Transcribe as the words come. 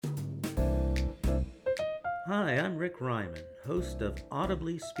Hi, I'm Rick Ryman, host of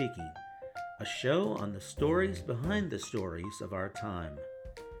Audibly Speaking, a show on the stories behind the stories of our time.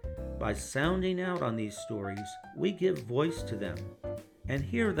 By sounding out on these stories, we give voice to them and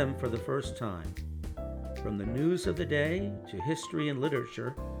hear them for the first time. From the news of the day to history and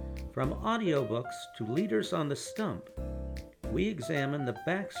literature, from audiobooks to leaders on the stump, we examine the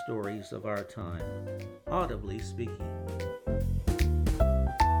backstories of our time, audibly speaking.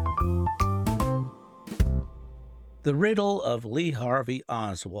 The Riddle of Lee Harvey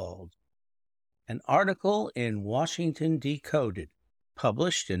Oswald. An article in Washington Decoded,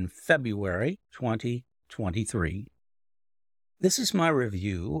 published in February 2023. This is my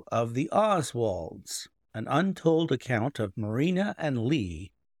review of The Oswalds, an untold account of Marina and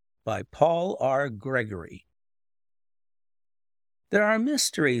Lee by Paul R. Gregory. There are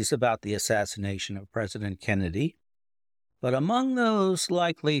mysteries about the assassination of President Kennedy, but among those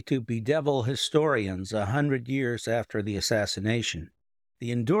likely to bedevil historians 100 years after the assassination,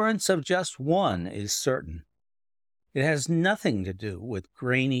 the endurance of just one is certain. It has nothing to do with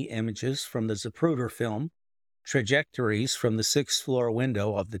grainy images from the Zapruder film, trajectories from the sixth-floor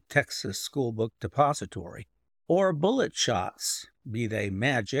window of the Texas Schoolbook Depository, or bullet shots, be they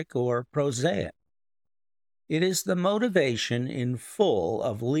magic or prosaic. It is the motivation in full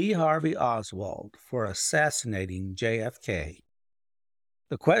of Lee Harvey Oswald for assassinating JFK.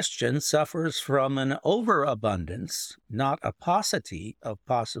 The question suffers from an overabundance, not a paucity, of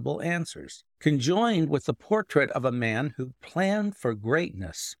possible answers, conjoined with the portrait of a man who planned for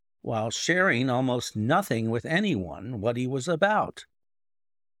greatness while sharing almost nothing with anyone what he was about.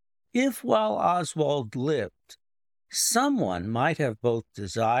 If while Oswald lived, someone might have both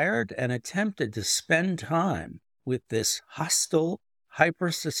desired and attempted to spend time with this hostile,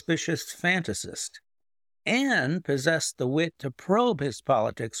 hyper-suspicious fantasist, and possessed the wit to probe his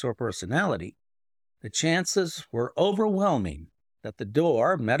politics or personality, the chances were overwhelming that the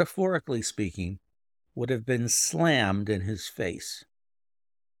door, metaphorically speaking, would have been slammed in his face.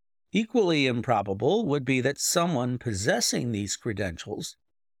 Equally improbable would be that someone possessing these credentials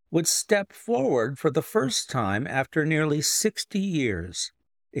would step forward for the first time after nearly 60 years,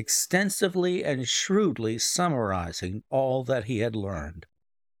 extensively and shrewdly summarizing all that he had learned.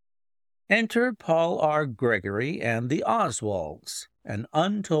 Enter Paul R. Gregory and the Oswalds, an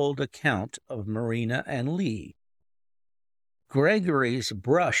untold account of Marina and Lee. Gregory's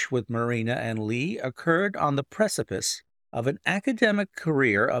brush with Marina and Lee occurred on the precipice of an academic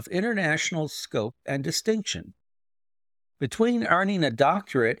career of international scope and distinction. Between earning a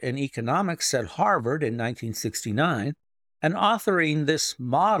doctorate in economics at Harvard in 1969 and authoring this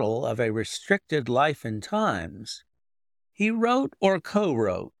model of a restricted life and times, he wrote or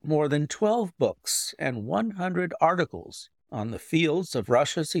co-wrote more than 12 books and 100 articles on the fields of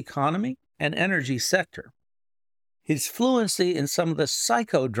Russia's economy and energy sector. His fluency in some of the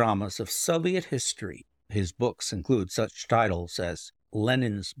psychodramas of Soviet history, his books include such titles as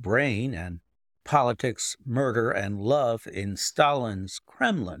Lenin's Brain and Politics, Murder, and Love in Stalin's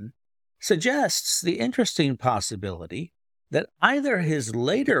Kremlin, suggests the interesting possibility that either his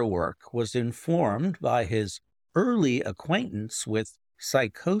later work was informed by his early acquaintance with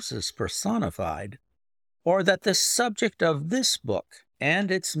psychosis personified, or that the subject of this book and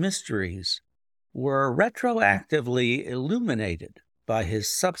its mysteries were retroactively illuminated by his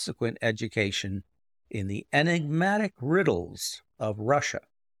subsequent education in the enigmatic riddles of Russia.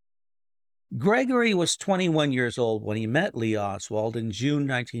 Gregory was 21 years old when he met Lee Oswald in June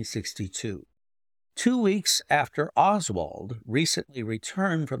 1962. 2 weeks after Oswald, recently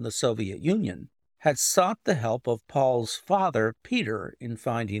returned from the Soviet Union, had sought the help of Paul's father, Peter, in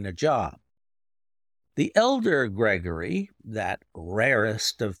finding a job. The elder Gregory, that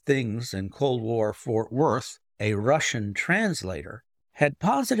rarest of things in Cold War Fort Worth, a Russian translator, had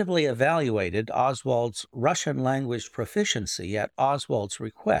positively evaluated Oswald's Russian language proficiency at Oswald's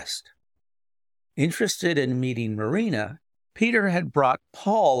request. Interested in meeting Marina, Peter had brought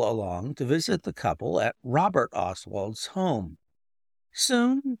Paul along to visit the couple at Robert Oswald's home.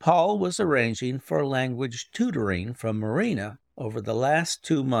 Soon, Paul was arranging for language tutoring from Marina over the last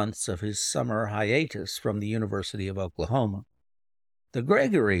 2 months of his summer hiatus from the University of Oklahoma. The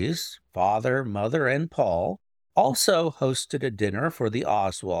Gregorys, father, mother, and Paul, also hosted a dinner for the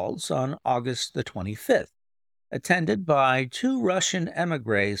Oswalds on August the 25th, attended by 2 Russian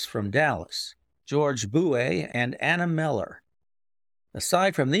émigrés from Dallas, George Bouet and Anna Meller.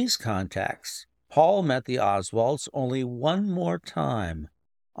 Aside from these contacts, Paul met the Oswalds only one more time,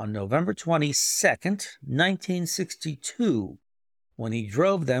 on November 22, 1962, when he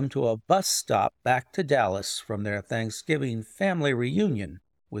drove them to a bus stop back to Dallas from their Thanksgiving family reunion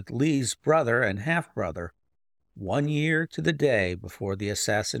with Lee's brother and half-brother, 1 year to the day before the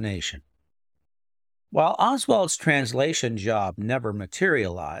assassination. While Oswald's translation job never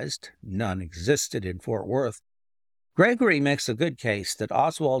materialized, none existed in Fort Worth, Gregory makes a good case that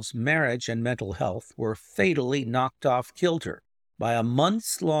Oswald's marriage and mental health were fatally knocked off kilter by a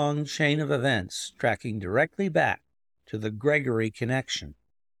months-long chain of events tracking directly back to the Gregory connection.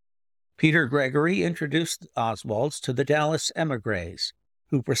 Peter Gregory introduced Oswald's to the Dallas émigrés,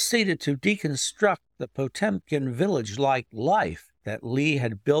 who proceeded to deconstruct the Potemkin village-like life that Lee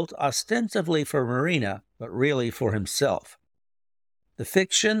had built ostensibly for Marina, but really for himself. The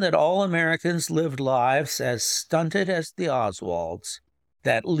fiction that all Americans lived lives as stunted as the Oswalds,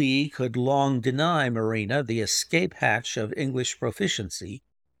 that Lee could long deny Marina the escape hatch of English proficiency,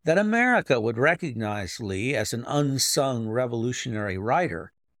 that America would recognize Lee as an unsung revolutionary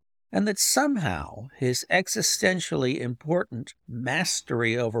writer, and that somehow his existentially important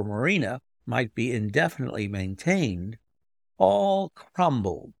mastery over Marina might be indefinitely maintained, all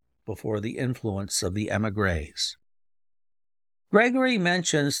crumbled before the influence of the émigrés. Gregory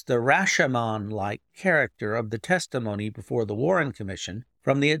mentions the Rashomon-like character of the testimony before the Warren Commission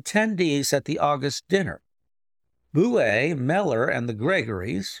from the attendees at the August dinner. Bouet, Meller, and the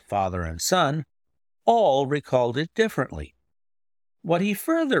Gregorys, father and son, all recalled it differently. What he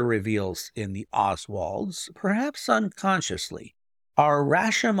further reveals in the Oswalds, perhaps unconsciously, are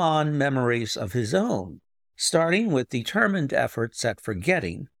Rashomon memories of his own, starting with determined efforts at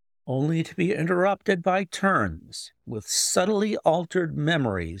forgetting, only to be interrupted by turns with subtly altered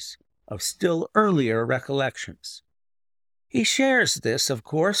memories of still earlier recollections. He shares this, of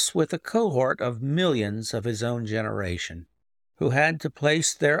course, with a cohort of millions of his own generation, who had to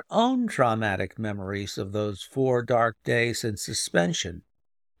place their own traumatic memories of those 4 dark days in suspension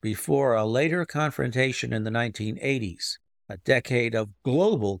before a later confrontation in the 1980s, a decade of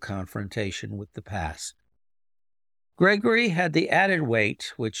global confrontation with the past. Gregory had the added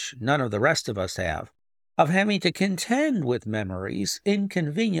weight, which none of the rest of us have, of having to contend with memories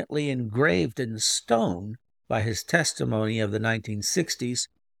inconveniently engraved in stone by his testimony of the 1960s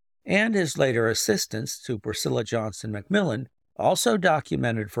and his later assistance to Priscilla Johnson Macmillan, also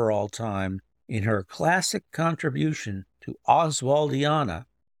documented for all time in her classic contribution to Oswaldiana,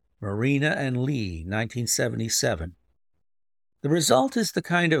 Marina and Lee, 1977. The result is the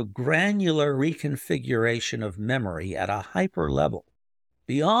kind of granular reconfiguration of memory at a hyper level,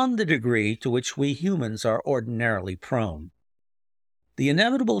 beyond the degree to which we humans are ordinarily prone. The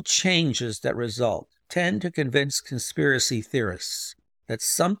inevitable changes that result tend to convince conspiracy theorists that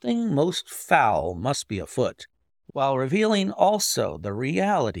something most foul must be afoot, while revealing also the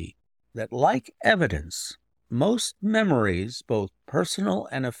reality that, like evidence, most memories, both personal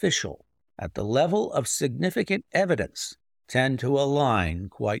and official, at the level of significant evidence, tend to align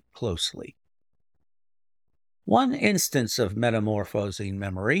quite closely. One instance of metamorphosing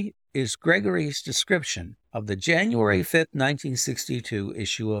memory is Gregory's description of the January 5, 1962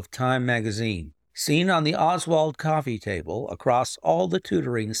 issue of Time magazine, seen on the Oswald coffee table across all the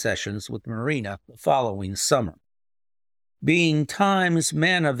tutoring sessions with Marina the following summer. Being Time's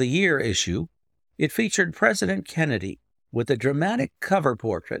Man of the Year issue, it featured President Kennedy with a dramatic cover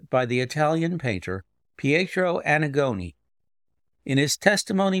portrait by the Italian painter Pietro Annigoni. In his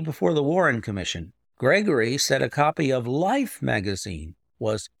testimony before the Warren Commission, Gregory said a copy of Life magazine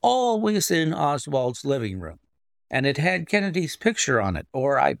was always in Oswald's living room, and it had Kennedy's picture on it,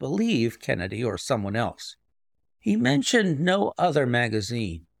 or I believe Kennedy or someone else. He mentioned no other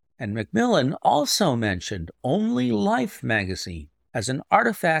magazine, and Macmillan also mentioned only Life magazine as an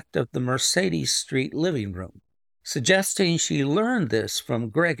artifact of the Mercedes Street living room, suggesting she learned this from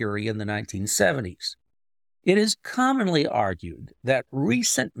Gregory in the 1970s. It is commonly argued that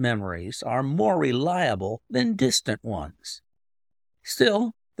recent memories are more reliable than distant ones.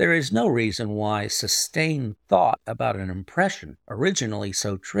 Still, there is no reason why sustained thought about an impression, originally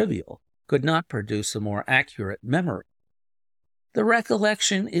so trivial, could not produce a more accurate memory. The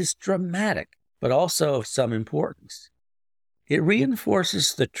recollection is dramatic, but also of some importance. It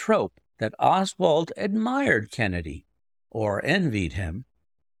reinforces the trope that Oswald admired Kennedy, or envied him.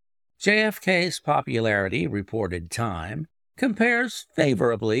 JFK's popularity, reported Time, compares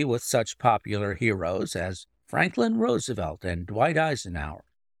favorably with such popular heroes as Franklin Roosevelt and Dwight Eisenhower,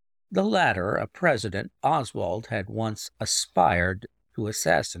 the latter a president Oswald had once aspired to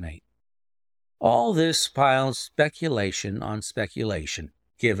assassinate. All this piles speculation on speculation,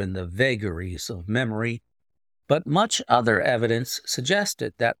 given the vagaries of memory, but much other evidence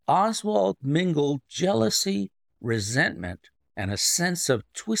suggested that Oswald mingled jealousy, resentment, and a sense of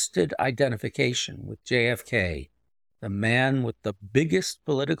twisted identification with JFK, the man with the biggest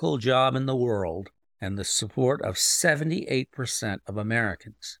political job in the world and the support of 78% of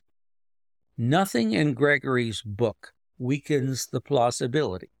Americans. Nothing in Gregory's book weakens the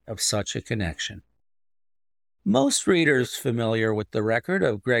plausibility of such a connection. Most readers familiar with the record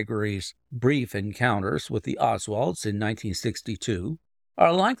of Gregory's brief encounters with the Oswalds in 1962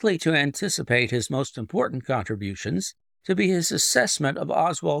 are likely to anticipate his most important contributions to be his assessment of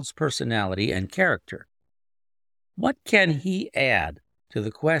Oswald's personality and character. What can he add to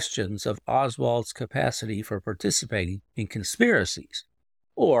the questions of Oswald's capacity for participating in conspiracies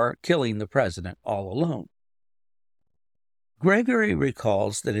or killing the president all alone? Gregory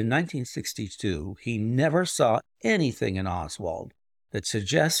recalls that in 1962 he never saw anything in Oswald that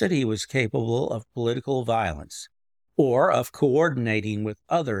suggested he was capable of political violence or of coordinating with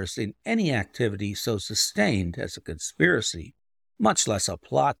others in any activity so sustained as a conspiracy, much less a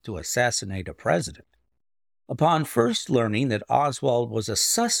plot to assassinate a president. Upon first learning that Oswald was a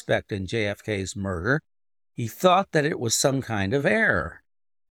suspect in JFK's murder, he thought that it was some kind of error.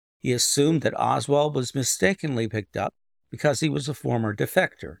 He assumed that Oswald was mistakenly picked up because he was a former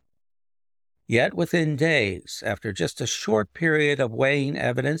defector. Yet within days, after just a short period of weighing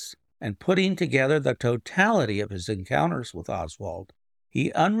evidence and putting together the totality of his encounters with Oswald,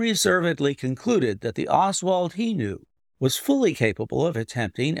 he unreservedly concluded that the Oswald he knew was fully capable of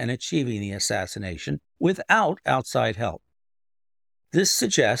attempting and achieving the assassination without outside help. This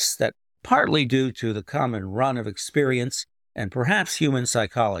suggests that, partly due to the common run of experience and perhaps human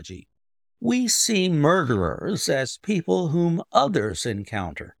psychology, we see murderers as people whom others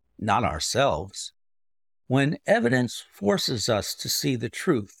encounter, not ourselves. When evidence forces us to see the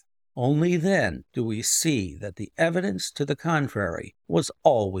truth, only then do we see that the evidence to the contrary was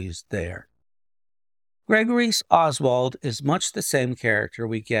always there. Gregory's Oswald is much the same character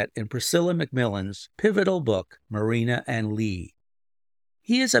we get in Priscilla Macmillan's pivotal book, Marina and Lee.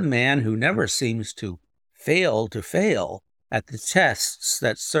 He is a man who never seems to fail at the tests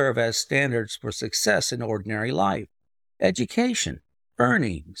that serve as standards for success in ordinary life: education,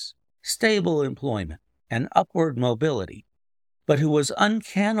 earnings, stable employment, and upward mobility, but who was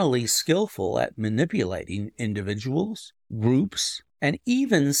uncannily skillful at manipulating individuals, groups, and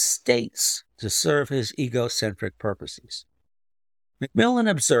even states to serve his egocentric purposes. Macmillan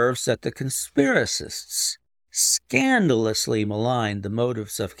observes that the conspiracists scandalously maligned the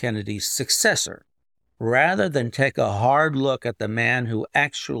motives of Kennedy's successor, rather than take a hard look at the man who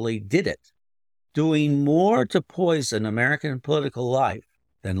actually did it, doing more to poison American political life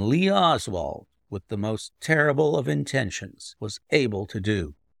than Lee Oswald, with the most terrible of intentions, was able to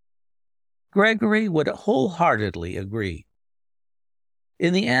do. Gregory would wholeheartedly agree.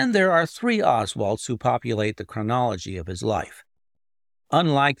 In the end, there are three Oswalds who populate the chronology of his life.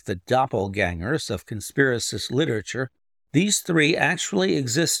 Unlike the doppelgangers of conspiracist literature, these three actually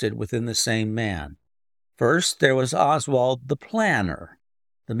existed within the same man. First, there was Oswald the planner,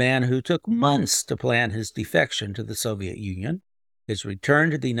 the man who took months to plan his defection to the Soviet Union, his return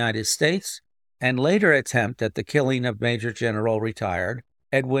to the United States, and later attempt at the killing of Major General retired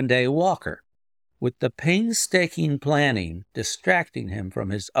Edwin Day Walker, with the painstaking planning distracting him from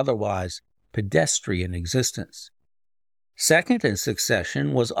his otherwise pedestrian existence. Second in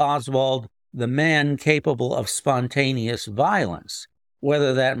succession was Oswald, the man capable of spontaneous violence,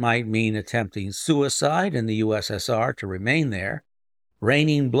 whether that might mean attempting suicide in the USSR to remain there,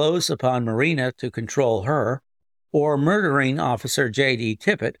 raining blows upon Marina to control her, or murdering Officer J.D.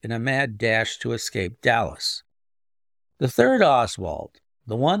 Tippit in a mad dash to escape Dallas. The third Oswald,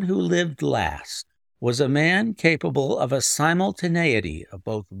 the one who lived last, was a man capable of a simultaneity of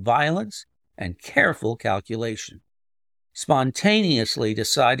both violence and careful calculation, spontaneously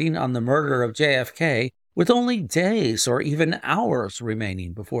deciding on the murder of JFK with only days or even hours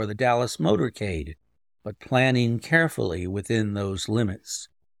remaining before the Dallas motorcade, but planning carefully within those limits.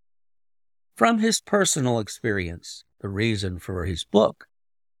 From his personal experience, the reason for his book,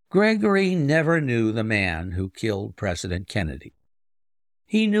 Gregory never knew the man who killed President Kennedy.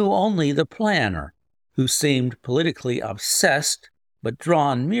 He knew only the planner, who seemed politically obsessed, but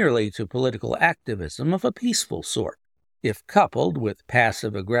drawn merely to political activism of a peaceful sort, if coupled with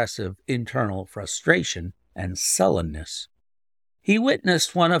passive-aggressive internal frustration and sullenness. He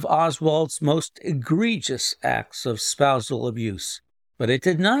witnessed one of Oswald's most egregious acts of spousal abuse, but it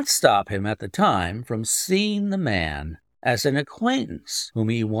did not stop him at the time from seeing the man as an acquaintance whom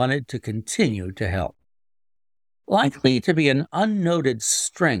he wanted to continue to help. Likely to be an unnoted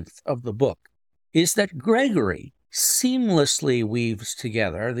strength of the book is that Gregory seamlessly weaves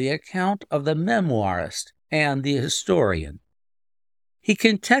together the account of the memoirist and the historian. He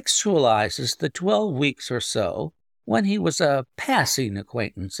contextualizes the 12 weeks or so when he was a passing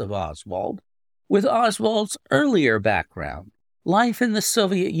acquaintance of Oswald With Oswald's earlier background, life in the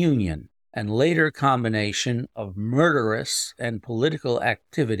Soviet Union, and later combination of murderous and political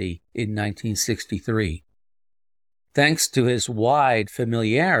activity in 1963. Thanks to his wide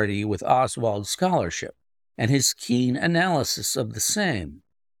familiarity with Oswald's scholarship and his keen analysis of the same,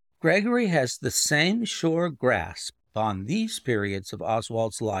 Gregory has the same sure grasp on these periods of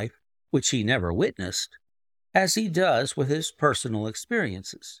Oswald's life, which he never witnessed, as he does with his personal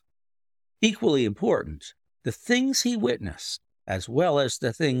experiences. Equally important, the things he witnessed, as well as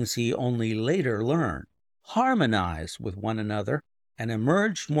the things he only later learned, harmonize with one another and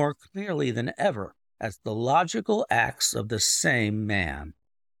emerge more clearly than ever as the logical acts of the same man.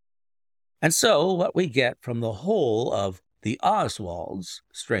 And so what we get from the whole of the Oswalds,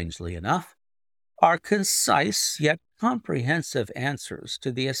 strangely enough, are concise yet comprehensive answers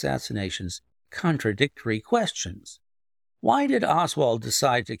to the assassination's contradictory questions. Why did Oswald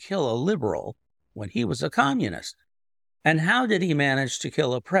decide to kill a liberal when he was a communist? And how did he manage to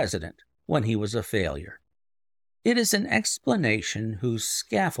kill a president when he was a failure? It is an explanation whose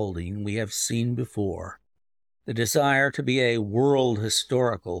scaffolding we have seen before. The desire to be a world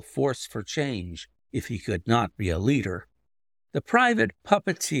historical force for change, if he could not be a leader. The private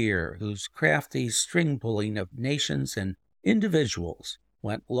puppeteer whose crafty string-pulling of nations and individuals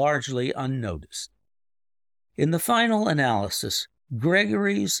went largely unnoticed. In the final analysis,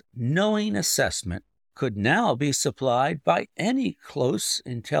 Gregory's knowing assessment could now be supplied by any close,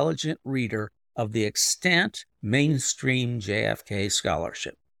 intelligent reader of the extant mainstream JFK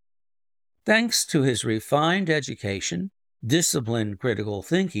scholarship. Thanks to his refined education, disciplined critical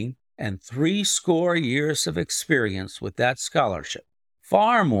thinking, and 80 years of experience with that scholarship,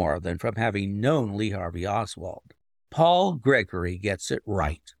 far more than from having known Lee Harvey Oswald, Paul Gregory gets it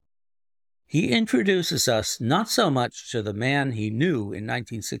right. He introduces us not so much to the man he knew in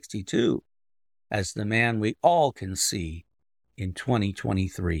 1962 as the man we all can see in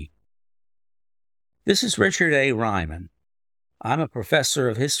 2023. This is Richard A. Ryman. I'm a professor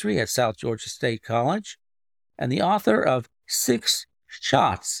of history at South Georgia State College and the author of 6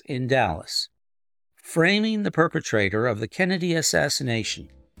 Shots in Dallas, Framing the Perpetrator of the Kennedy Assassination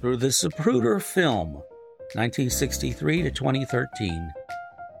through the Zapruder Film, 1963 to 2013,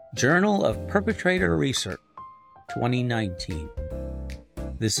 Journal of Perpetrator Research, 2019.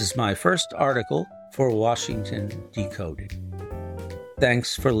 This is my first article for Washington Decoded.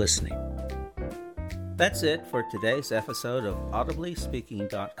 Thanks for listening. That's it for today's episode of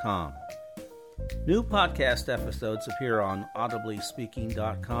AudiblySpeaking.com. New podcast episodes appear on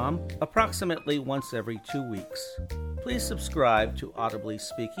AudiblySpeaking.com approximately once every 2 weeks. Please subscribe to Audibly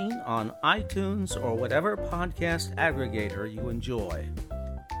Speaking on iTunes or whatever podcast aggregator you enjoy.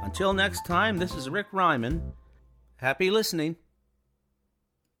 Until next time, this is Rick Ryman. Happy listening.